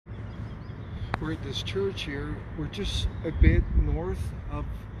we're at this church here. We're just a bit north of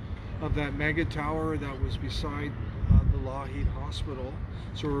that mega tower that was beside the Lougheed Hospital.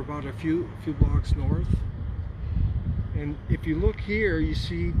 So we're about a few blocks north. And if you look here, you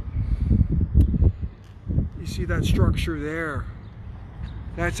see that structure there.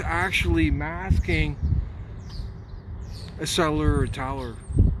 That's actually masking a cellular tower.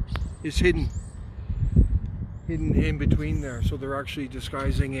 It's hidden in between there. So they're actually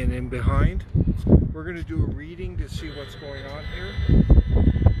disguising it in behind. We're going to do a reading to see what's going on here.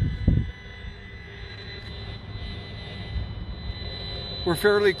 We're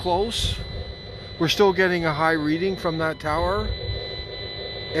fairly close. We're still getting a high reading from that tower.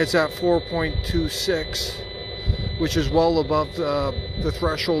 It's at 4.26, which is well above the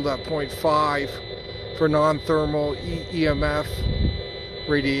threshold at 0.5 for non-thermal EMF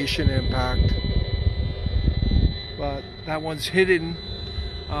radiation impact. But that one's hidden.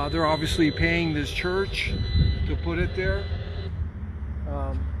 They're obviously paying this church to put it there.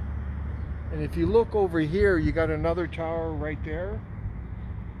 And if you look over here, you got another tower right there.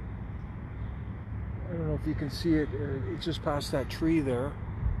 I don't know if you can see it. It's just past that tree there.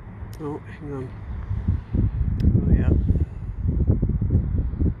 Oh, hang on. Oh, yeah.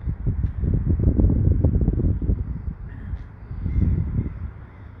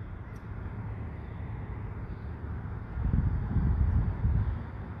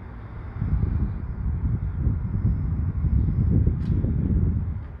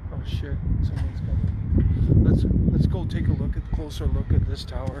 Oh shit! Someone's coming. Let's go take a closer look at this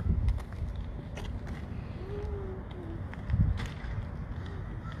tower.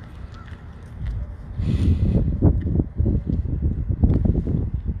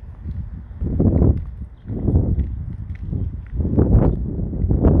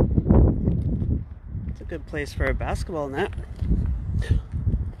 Good place for a basketball net.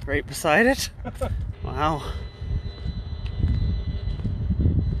 Right beside it. Wow.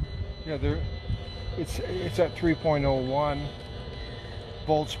 Yeah, it's at 3.01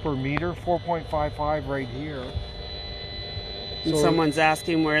 volts per meter, 4.55 right here. And So, someone's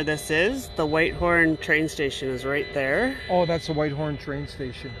asking where this is. The Whitehorn train station is right there. oh, that's the Whitehorn train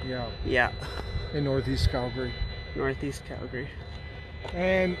station. Yeah. Yeah. In Northeast Calgary. Northeast Calgary.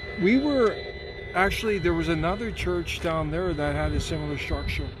 And we were actually, there was another church down there that had a similar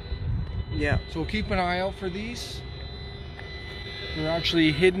structure. Yeah. So keep an eye out for these. They're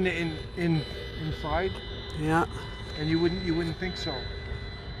actually hidden inside. Yeah. And you wouldn't think so.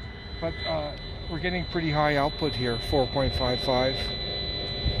 But we're getting pretty high output here, 4.55.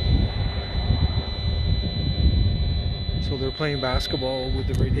 So they're playing basketball with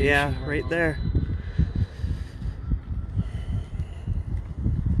the radiation. Yeah, right there.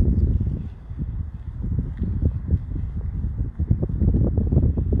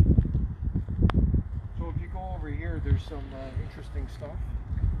 So if you go over here, there's some interesting stuff.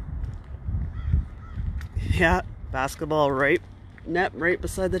 Yeah, basketball net right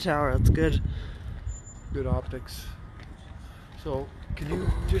beside the tower. That's good. Good optics. So can you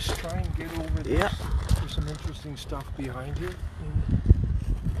just try and get over this? Yeah. There's some interesting stuff behind you.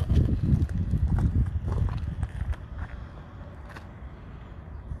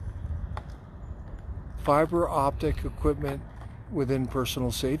 Fiber optic equipment within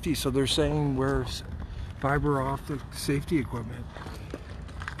personal safety. So they're saying where's fiber optic safety equipment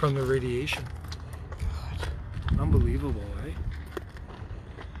from the radiation. God, unbelievable, eh?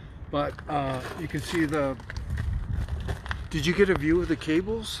 But you can see the. Did you get a view of the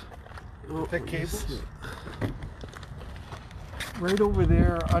cables? Oh, Thick cables? Right over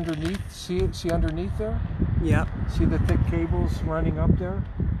there underneath, see underneath there? Yeah. See the thick cables running up there?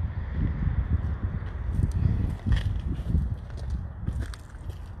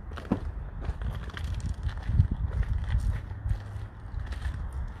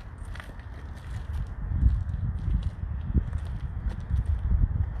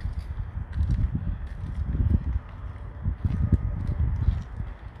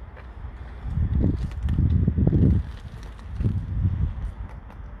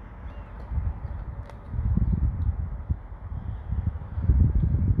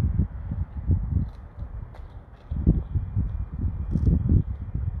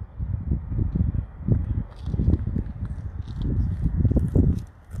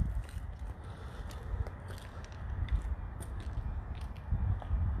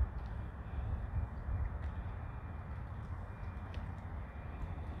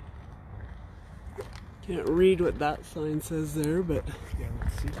 Can't read what that sign says there, but Yeah,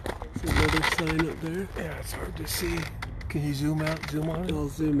 let's see. there's another sign up there. Yeah, it's hard to see. Can you zoom on it? I'll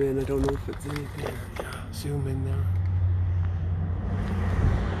zoom in. I don't know if it's anything. Yeah, zoom in there.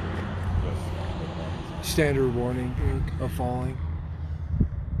 standard warning of falling.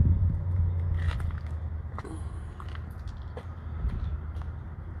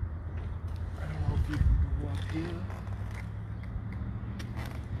 I don't know if you can go up here.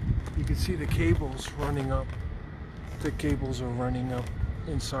 You can see the cables running up. The cables are running up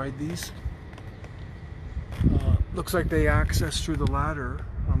inside these. Looks like they access through the ladder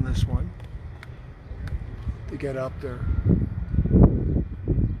on this one to get up there.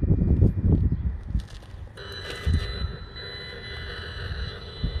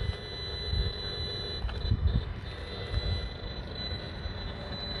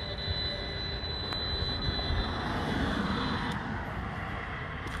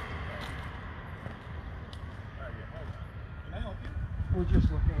 We're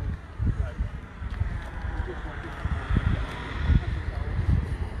just looking.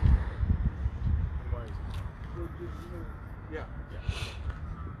 Yeah.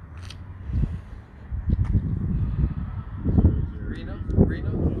 Reno?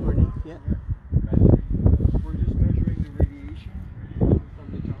 Yeah. We're just measuring the radiation from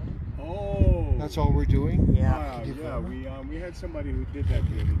the tower. Oh. That's all we're doing? Yeah. Yeah, we had somebody who did that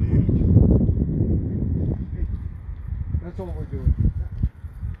the other day. Actually. That's all we're doing.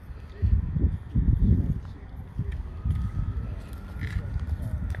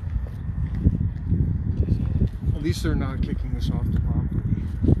 At least they're not kicking us off the property.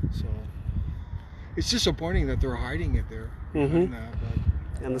 So it's disappointing that they're hiding it there. Mm-hmm. That,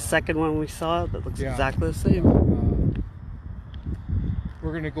 but, And the second one we saw, that looks yeah. exactly the same.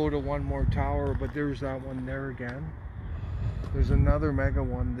 We're gonna go to one more tower, but there's that one there again. There's another mega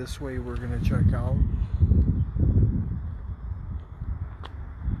one this way we're gonna check out.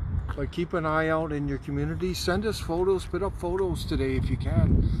 But keep an eye out in your community. Send us photos, put up photos today if you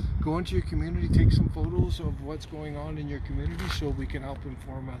can. Go into your community, take some photos of what's going on in your community so we can help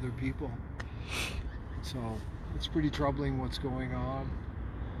inform other people. So it's pretty troubling what's going on.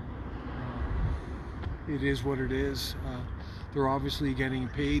 It is what it is. They're obviously getting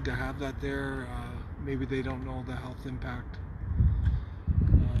paid to have that there. Maybe they don't know the health impact.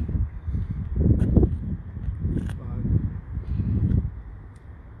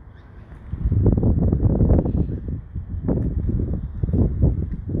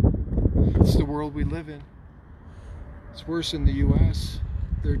 It's the world we live in. It's worse in the US.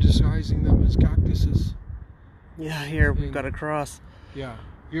 They're disguising them as cactuses. Yeah, here we've got a cross. Yeah,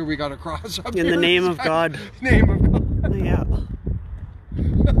 here we got a cross up In here. the name of God. Name of God. Yeah.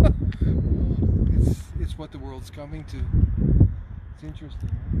 It's what the world's coming to. It's interesting.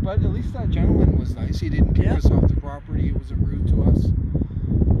 But at least that gentleman was nice. He didn't kick us off the property. He wasn't rude to us.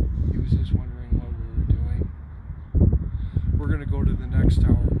 He was just wondering what we were doing. We're going to go to the next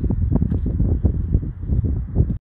tower.